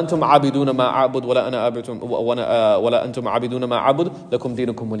وَلَا أَنْتُمْ عَابِدُونَ مَا أَعْبُدُ وَلَا أَنَا عَابِدٌ وَلَا أَنْتُمْ عَابِدُونَ مَا أَعْبُدُ لَكُمْ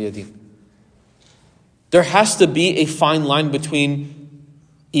دِينُكُمْ وَلِيَ دِينِ. There has to be a fine line between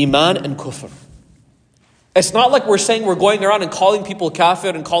iman and kufr. It's not like we're saying we're going around and calling people kafir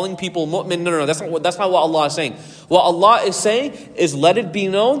and calling people mu'min. No, that's not what Allah is saying. What Allah is saying is, let it be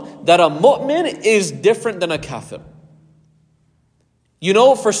known that a mu'min is different than a kafir. You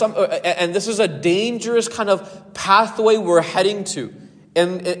know, for some, and this is a dangerous kind of pathway we're heading to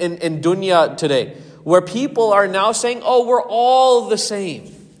in dunya today, where people are now saying, oh, we're all the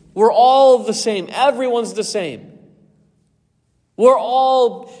same. We're all the same. Everyone's the same. We're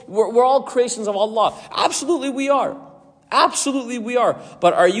all creations of Allah. Absolutely we are. Absolutely we are.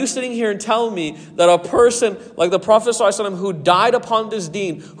 But are you sitting here and telling me that a person like the Prophet ﷺ, who died upon this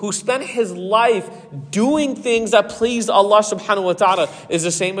deen, who spent his life doing things that pleased Allah subhanahu wa ta'ala, is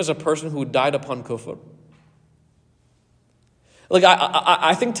the same as a person who died upon kufr? Like,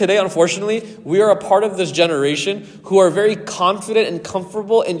 I think today, unfortunately, we are a part of this generation who are very confident and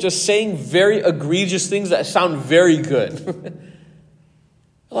comfortable in just saying very egregious things that sound very good.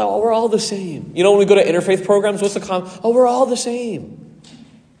 Like, oh, we're all the same. You know, when we go to interfaith programs, what's the comment? Oh, we're all the same.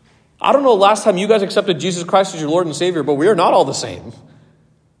 I don't know last time you guys accepted Jesus Christ as your Lord and Savior, but we are not all the same.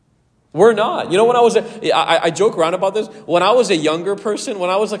 We're not. You know, when I joke around about this. When I was a younger person, when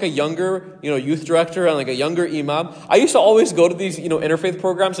I was like a younger, youth director and like a younger imam, I used to always go to these, interfaith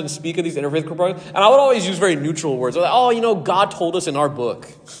programs and speak at these interfaith programs. And I would always use very neutral words. Like, oh, God told us in our book.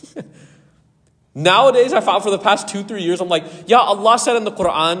 Nowadays, I found for the past 2-3 years, I'm like, yeah, Allah said in the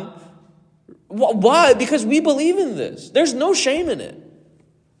Quran. Why? Because we believe in this. There's no shame in it.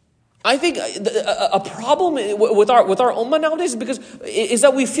 I think a problem with our ummah nowadays is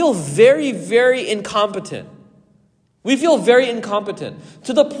that we feel very, very incompetent. We feel very incompetent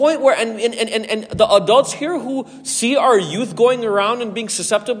to the point where, and the adults here who see our youth going around and being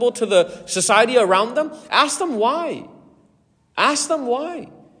susceptible to the society around them, ask them why. Ask them why.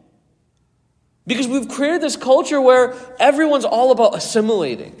 Because we've created this culture where everyone's all about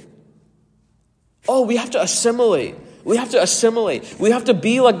assimilating. Oh, we have to assimilate. We have to assimilate. We have to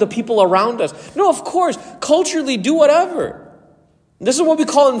be like the people around us. No, of course, culturally do whatever. This is what we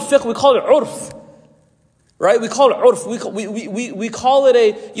call in fiqh, we call it urf. Right? We call it urf. We call it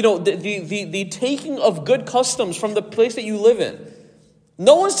the taking of good customs from the place that you live in.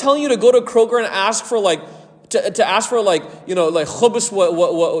 No one's telling you to go to Kroger and ask for to ask for khubz,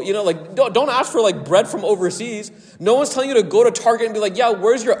 don't ask for bread from overseas. No one's telling you to go to Target and be like, yeah,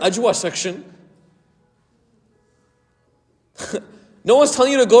 where's your ajwa section? No one's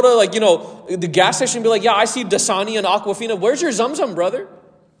telling you to go to the gas station and be like, yeah, I see Dasani and Aquafina. Where's your Zamzam, brother?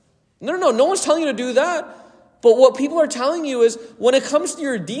 No one's telling you to do that. But what people are telling you is, when it comes to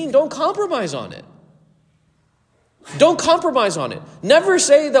your deen, don't compromise on it. Don't compromise on it. Never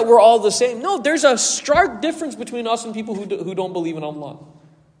say that we're all the same. No, there's a stark difference between us and people who don't believe in Allah.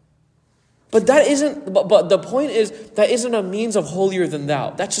 But but the point is, that isn't a means of holier than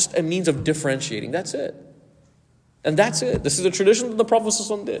thou. That's just a means of differentiating. That's it. And that's it. This is the tradition that the Prophet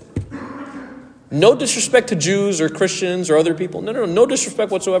ﷺ did. No disrespect to Jews or Christians or other people. No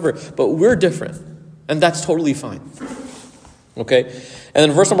disrespect whatsoever. But we're different. And that's totally fine. Okay? And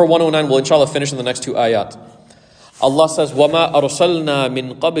then verse number 109, we'll inshallah finish in the next 2 ayat. Allah says, وَمَا أَرْسَلْنَا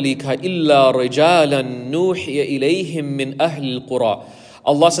مِن قَبْلِكَ إِلَّا رِجَالًا نُوحِيَ إِلَيْهِم مِّنْ أَهْلِ الْقُرَىٰ.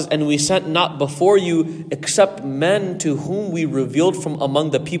 Allah says, and we sent not before you except men to whom we revealed from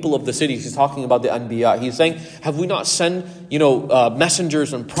among the people of the cities. He's talking about the Anbiya. He's saying, have we not sent,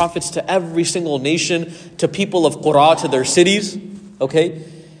 messengers and prophets to every single nation, to people of Qura, to their cities? Okay?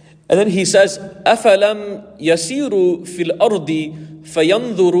 And then he says, أَفَلَمْ يَسِيرُوا فِي الْأَرْضِ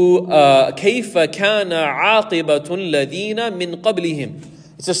فَيَنْظُرُوا كَيْفَ كَانَ عَاقِبَةُ الَّذِينَ مِنْ قَبْلِهِمْ.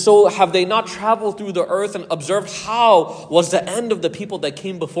 It says, so have they not traveled through the earth and observed how was the end of the people that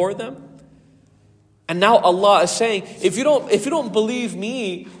came before them? And now Allah is saying, if you don't believe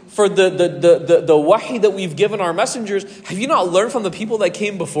me for the wahi that we've given our messengers, have you not learned from the people that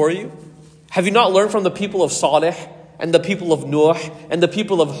came before you? Have you not learned from the people of Salih and the people of Nuh and the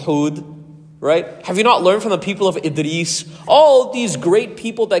people of Hud? Right? Have you not learned from the people of Idris? All these great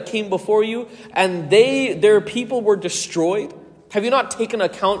people that came before you, and their people were destroyed. Have you not taken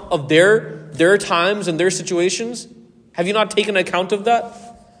account of their times and their situations? Have you not taken account of that?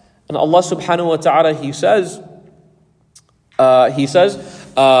 And Allah subhanahu wa ta'ala, He says,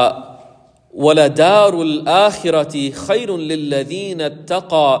 وَلَدَارُ الْآخِرَةِ خَيْرٌ لِلَّذِينَ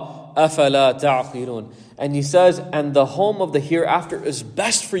اتَّقَى أَفَلَا تَعْقِلُونَ. And He says, and the home of the hereafter is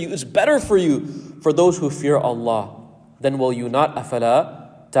best for you, is better for you, for those who fear Allah. Then will you not,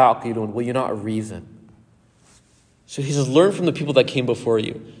 أَفَلَا تَعْقِلُونَ, will you not reason? So He says, learn from the people that came before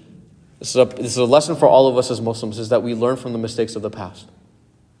you. This is a lesson for all of us as Muslims, is that we learn from the mistakes of the past.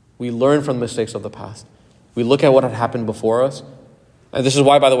 We learn from the mistakes of the past. We look at what had happened before us. And this is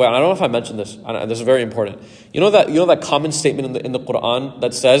why, by the way, I don't know if I mentioned this, and this is very important. You know that common statement in the Quran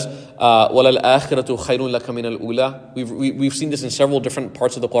that says, وَلَلْآخِرَةُ خَيْرٌ لَكَ مِنَ الْأُولَى. We've seen this in several different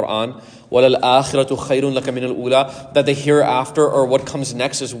parts of the Quran. وَلَلْآخِرَةُ خَيْرٌ لَكَ مِنَ الْأُولَى. That the hereafter, or what comes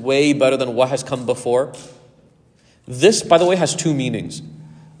next, is way better than what has come before. This, by the way, has two meanings.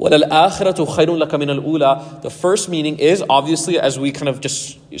 وَلَلْآخِرَةُ خَيْرٌ لَكَ مِنَ الْأُولَى. The first meaning is, obviously, as we kind of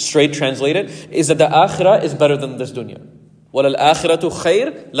just straight translate it, is that the akhirah is better than this dunya. وَلَلْآخِرَةُ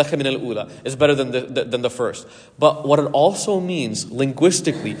خَيْرٌ لَكَ مِنَ الْأُولَى. Is better than the first. But what it also means,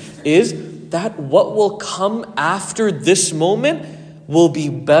 linguistically, is that what will come after this moment will be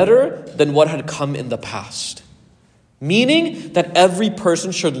better than what had come in the past. Meaning that every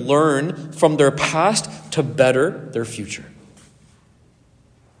person should learn from their past to better their future.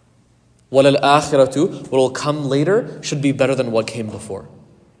 وَلَلْآخِرَةُ, what will come later, should be better than what came before.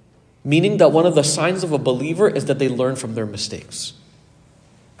 Meaning that one of the signs of a believer is that they learn from their mistakes.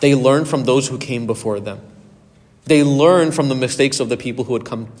 They learn from those who came before them. They learn from the mistakes of the people who had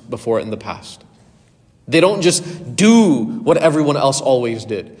come before in the past. They don't just do what everyone else always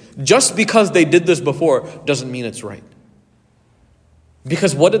did. Just because they did this before doesn't mean it's right.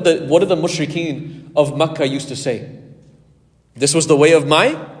 Because what did the mushrikeen of Makkah used to say? This was the way of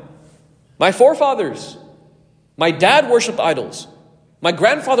my forefathers. My dad worshipped idols. My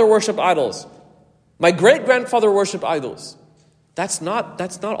grandfather worshipped idols. My great-grandfather worshipped idols. That's not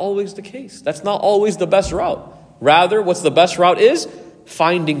always the case. That's not always the best route. Rather, what's the best route is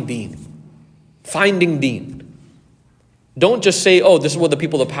finding deen. Finding deen. Don't just say, oh, this is what the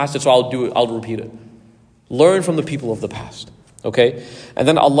people of the past did, so I'll do it, I'll repeat it. Learn from the people of the past. Okay? And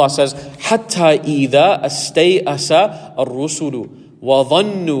then Allah says, حَتَّى إِذَا أَسْتَيْأَسَ الرُّسُلُ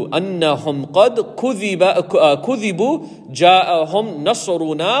وَظَنُّوا أَنَّهُمْ قَدْ كُذِبُوا جَاءَهُمْ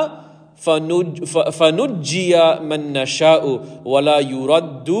نَصْرُنَا فَنُجِّيَ مَن نَّشَاءُ وَلَا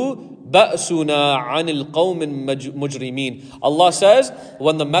يُرَدُّ بَأْسُنَا عَنِ الْقَوْمِ الْمُجْرِمِينَ. Allah says,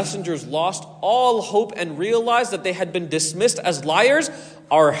 when the messengers lost all hope and realized that they had been dismissed as liars,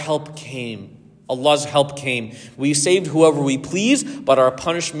 our help came. Allah's help came. We saved whoever we please, but our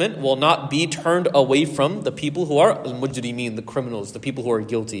punishment will not be turned away from the people who are al-mujrimeen, the criminals, the people who are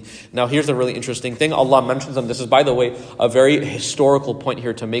guilty. Now here's a really interesting thing. Allah mentions, and this is, by the way, a very historical point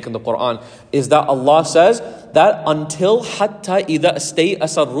here to make in the Quran, is that Allah says that until hatta idha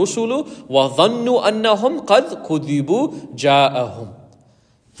stay'asa ar-rusulu wa dhannu annahum qad kudibu ja'ahum.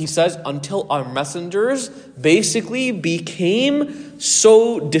 He says, until our messengers basically became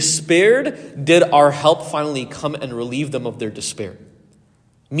so despaired, did our help finally come and relieve them of their despair.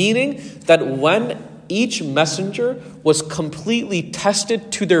 Meaning that when each messenger was completely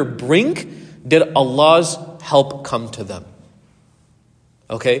tested to their brink, did Allah's help come to them.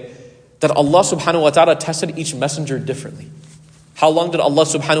 Okay? That Allah subhanahu wa ta'ala tested each messenger differently. How long did Allah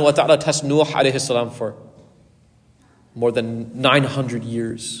subhanahu wa ta'ala test Nuh alayhi salam for? More than 900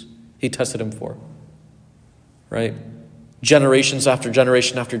 years He tested him for. Right? Generations after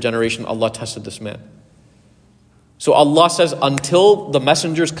generation after generation, Allah tested this man. So Allah says, until the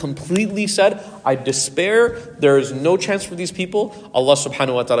messengers completely said, I despair, there is no chance for these people, Allah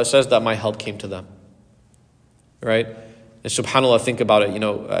subhanahu wa ta'ala says that my help came to them. Right? And subhanAllah, think about it,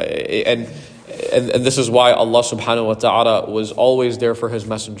 and this is why Allah subhanahu wa ta'ala was always there for His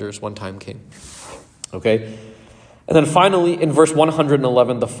messengers when time came. Okay? And then finally, in verse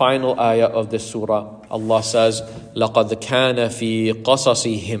 111, the final ayah of this surah, Allah says, لَقَدْ كَانَ فِي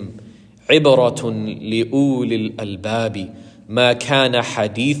قَصَصِهِمْ عِبْرَةٌ لِأُولِي الْأَلْبَابِ مَا كَانَ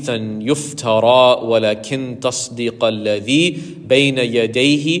حَدِيثًا يُفْتَرَى وَلَكِنْ تَصْدِيقَ الَّذِي بَيْنَ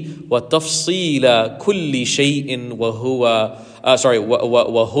يَدَيْهِ وَتَفْصِيلَ كُلِّ شَيْءٍ وَهُوَ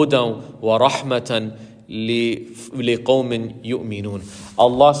وَهُدًى وَرَحْمَةً لِقَوْمٍ يُؤْمِنُونَ.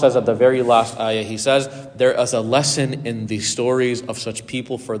 Allah says at the very last ayah, He says, there is a lesson in the stories of such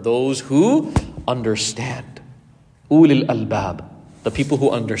people for those who understand. Ulil albab, the people who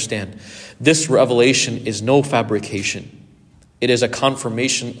understand. This revelation is no fabrication. It is a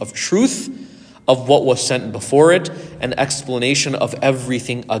confirmation of truth of what was sent before it, an explanation of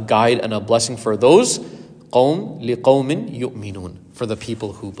everything, a guide and a blessing for those لِقَوْمٍ يُؤْمِنُونَ, for the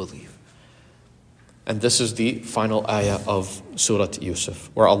people who believe. And this is the final ayah of Surah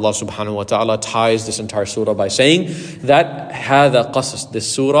Yusuf, where Allah subhanahu wa ta'ala ties this entire surah by saying that هَذَا قَصَص,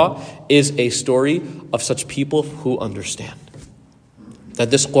 this surah is a story of such people who understand.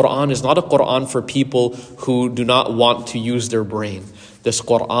 That this Quran is not a Quran for people who do not want to use their brain. This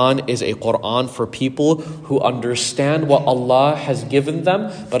Quran is a Quran for people who understand what Allah has given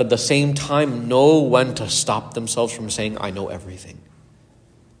them, but at the same time know when to stop themselves from saying, I know everything.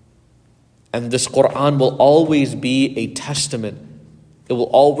 And this Quran will always be a testament. It will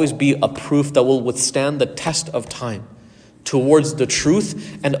always be a proof that will withstand the test of time towards the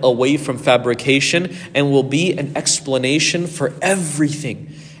truth and away from fabrication, and will be an explanation for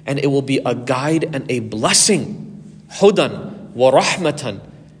everything. And it will be a guide and a blessing. Hudan wa rahmatan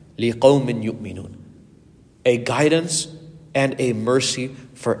liqawmin yu'minun. A guidance and a mercy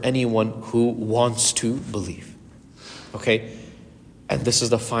for anyone who wants to believe. Okay? And this is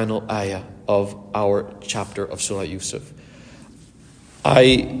the final ayah of our chapter of Surah Yusuf.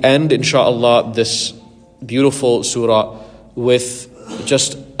 I end, insha'Allah, this beautiful surah with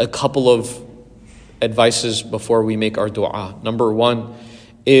just a couple of advices before we make our dua. Number one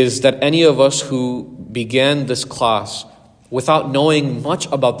is that any of us who began this class without knowing much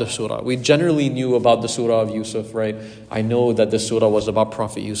about the surah, we generally knew about the surah of Yusuf, right? I know that the surah was about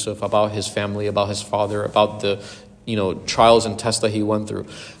Prophet Yusuf, about his family, about his father, about the trials and tests that he went through.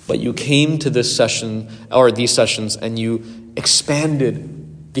 But you came to this session or these sessions and you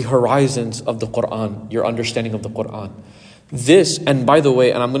expanded the horizons of the Quran, your understanding of the Quran. This, and by the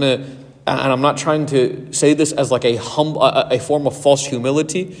way, and I'm not trying to say this as like a form of false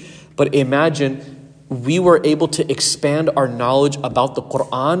humility, but imagine we were able to expand our knowledge about the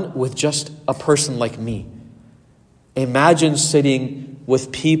Quran with just a person like me. Imagine sitting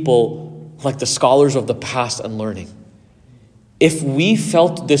with people like the scholars of the past and learning. If we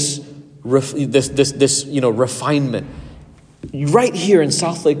felt this refinement right here in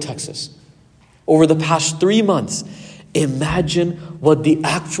South Lake, Texas, over the past 3 months, imagine what the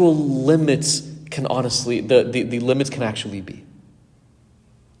actual limits can the limits can actually be.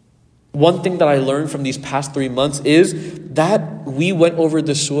 One thing that I learned from these past 3 months is that we went over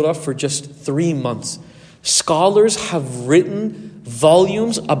the surah for just 3 months. Scholars have written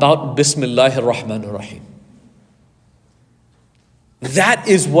volumes about Bismillahir Rahmanir Rahim. That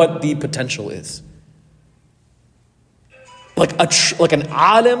is what the potential is. Like an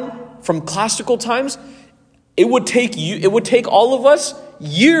alim from classical times, it would take all of us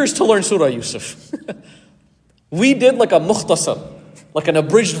years to learn Surah Yusuf. We did like a mukhtasar, like an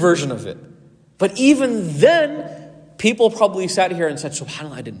abridged version of it. But even then, people probably sat here and said,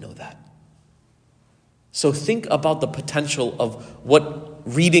 SubhanAllah, I didn't know that. So think about the potential of what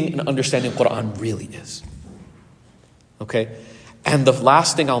reading and understanding Quran really is. Okay? And the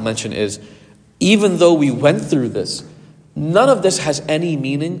last thing I'll mention is, even though we went through this, none of this has any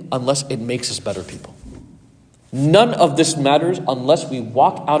meaning unless it makes us better people. None of this matters unless we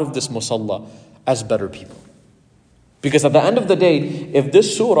walk out of this musalla as better people. Because at the end of the day, if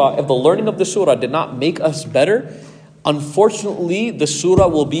the learning of the surah did not make us better, unfortunately, the surah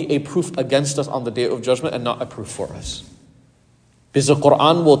will be a proof against us on the Day of Judgment and not a proof for us. Because the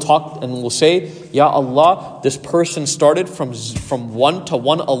Quran will talk and will say, Ya Allah, this person started from 1 to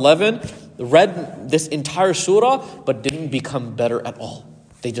 111, read this entire surah, but didn't become better at all.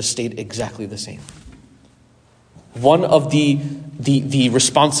 They just stayed exactly the same. One of the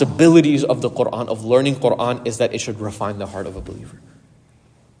responsibilities of the Quran, of learning Quran, is that it should refine the heart of a believer.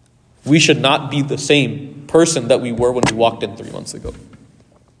 We should not be the same person that we were when we walked in 3 months ago.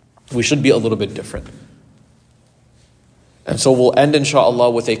 We should be a little bit different. And so we'll end,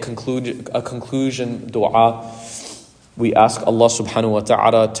 insha'Allah, with a conclusion dua. We ask Allah subhanahu wa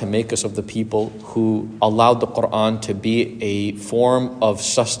ta'ala to make us of the people who allowed the Quran to be a form of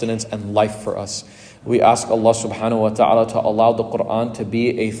sustenance and life for us. We ask Allah subhanahu wa ta'ala to allow the Quran to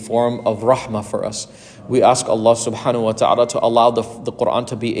be a form of rahmah for us. We ask Allah subhanahu wa ta'ala to allow the Quran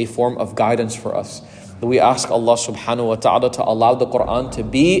to be a form of guidance for us. We ask Allah subhanahu wa ta'ala to allow the Quran to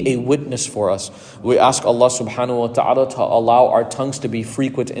be a witness for us. We ask Allah subhanahu wa ta'ala to allow our tongues to be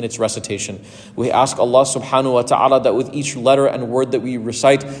frequent in its recitation. We ask Allah subhanahu wa ta'ala that with each letter and word that we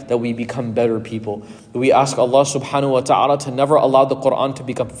recite, that we become better people. We ask Allah subhanahu wa ta'ala to never allow the Quran to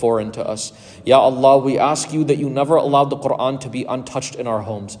become foreign to us. Ya Allah, we ask you that you never allow the Quran to be untouched in our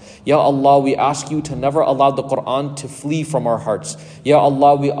homes. Ya Allah, we ask you to never allow the Quran to flee from our hearts. Ya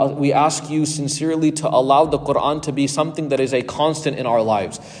Allah, we ask you sincerely to allow the Quran to be something that is a constant in our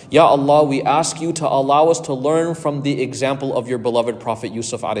lives. Ya Allah, we ask you to allow us to learn from the example of your beloved Prophet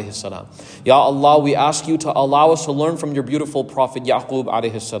Yusuf alayhi salam. Ya Allah, we ask you to allow us to learn from your beautiful Prophet Yaqub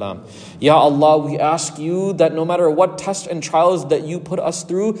alayhi salam. Ya Allah, we ask you that no matter what tests and trials that you put us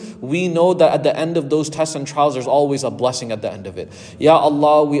through, we know that at the end of those tests and trials, there's always a blessing at the end of it. Ya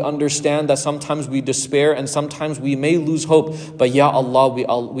Allah, we understand that sometimes we despair and sometimes we may lose hope, but Ya Allah,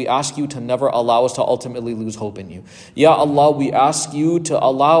 we ask you to never allow us to ultimately lose hope in you. Ya Allah, we ask you to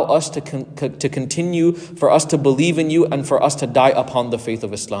allow us to continue, for us to believe in you and for us to die upon the faith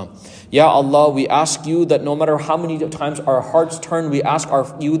of Islam. Ya Allah, we ask you that no matter how many times our hearts turn, we ask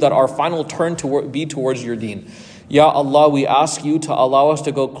you that our final turn be towards your deen. Ya Allah, we ask you to allow us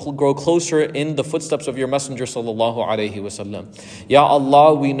to grow closer in the footsteps of your Messenger sallallahu alaihi wasallam. Ya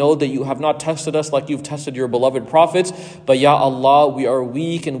Allah, we know that you have not tested us like you've tested your beloved prophets, but Ya Allah, we are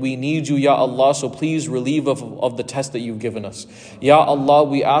weak and we need you, Ya Allah, so please relieve of the test that you've given us. Ya Allah,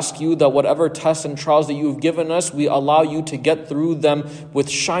 we ask you that whatever tests and trials that you've given us, we allow you to get through them with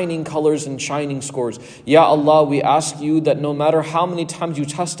shining colors and shining scores. Ya Allah, we ask you that no matter how many times you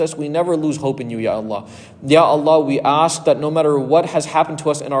test us, we never lose hope in you, Ya Allah. Ya Allah, we ask that no matter what has happened to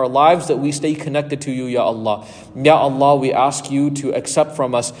us in our lives, that we stay connected to you, Ya Allah. Ya Allah, we ask you to accept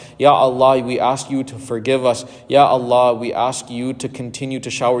from us. Ya Allah, we ask you to forgive us. Ya Allah, we ask you to continue to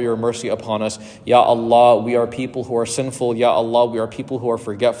shower your mercy upon us. Ya Allah, we are people who are sinful. Ya Allah, we are people who are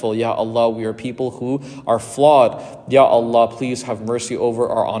forgetful. Ya Allah, we are people who are flawed. Ya Allah, please have mercy over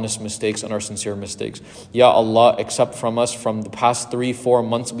our honest mistakes and our sincere mistakes. Ya Allah, accept from us from the past 3-4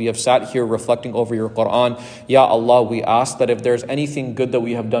 months we have sat here reflecting over your Quran. Ya Allah, we ask that if there's anything good that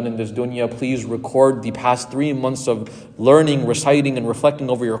we have done in this dunya, please record the past 3 months of learning, reciting, and reflecting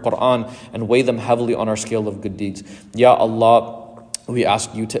over your Quran and weigh them heavily on our scale of good deeds. Ya Allah, we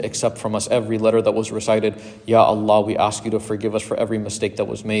ask you to accept from us every letter that was recited. Ya Allah, we ask you to forgive us for every mistake that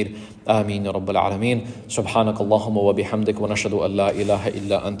was made. Ameen ya Rabbil Alameen. Subhanakallahumma wa bihamdik wa nashhadu an la ilaha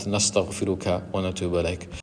illa anta nastaghfiruka wa natubu ilayk.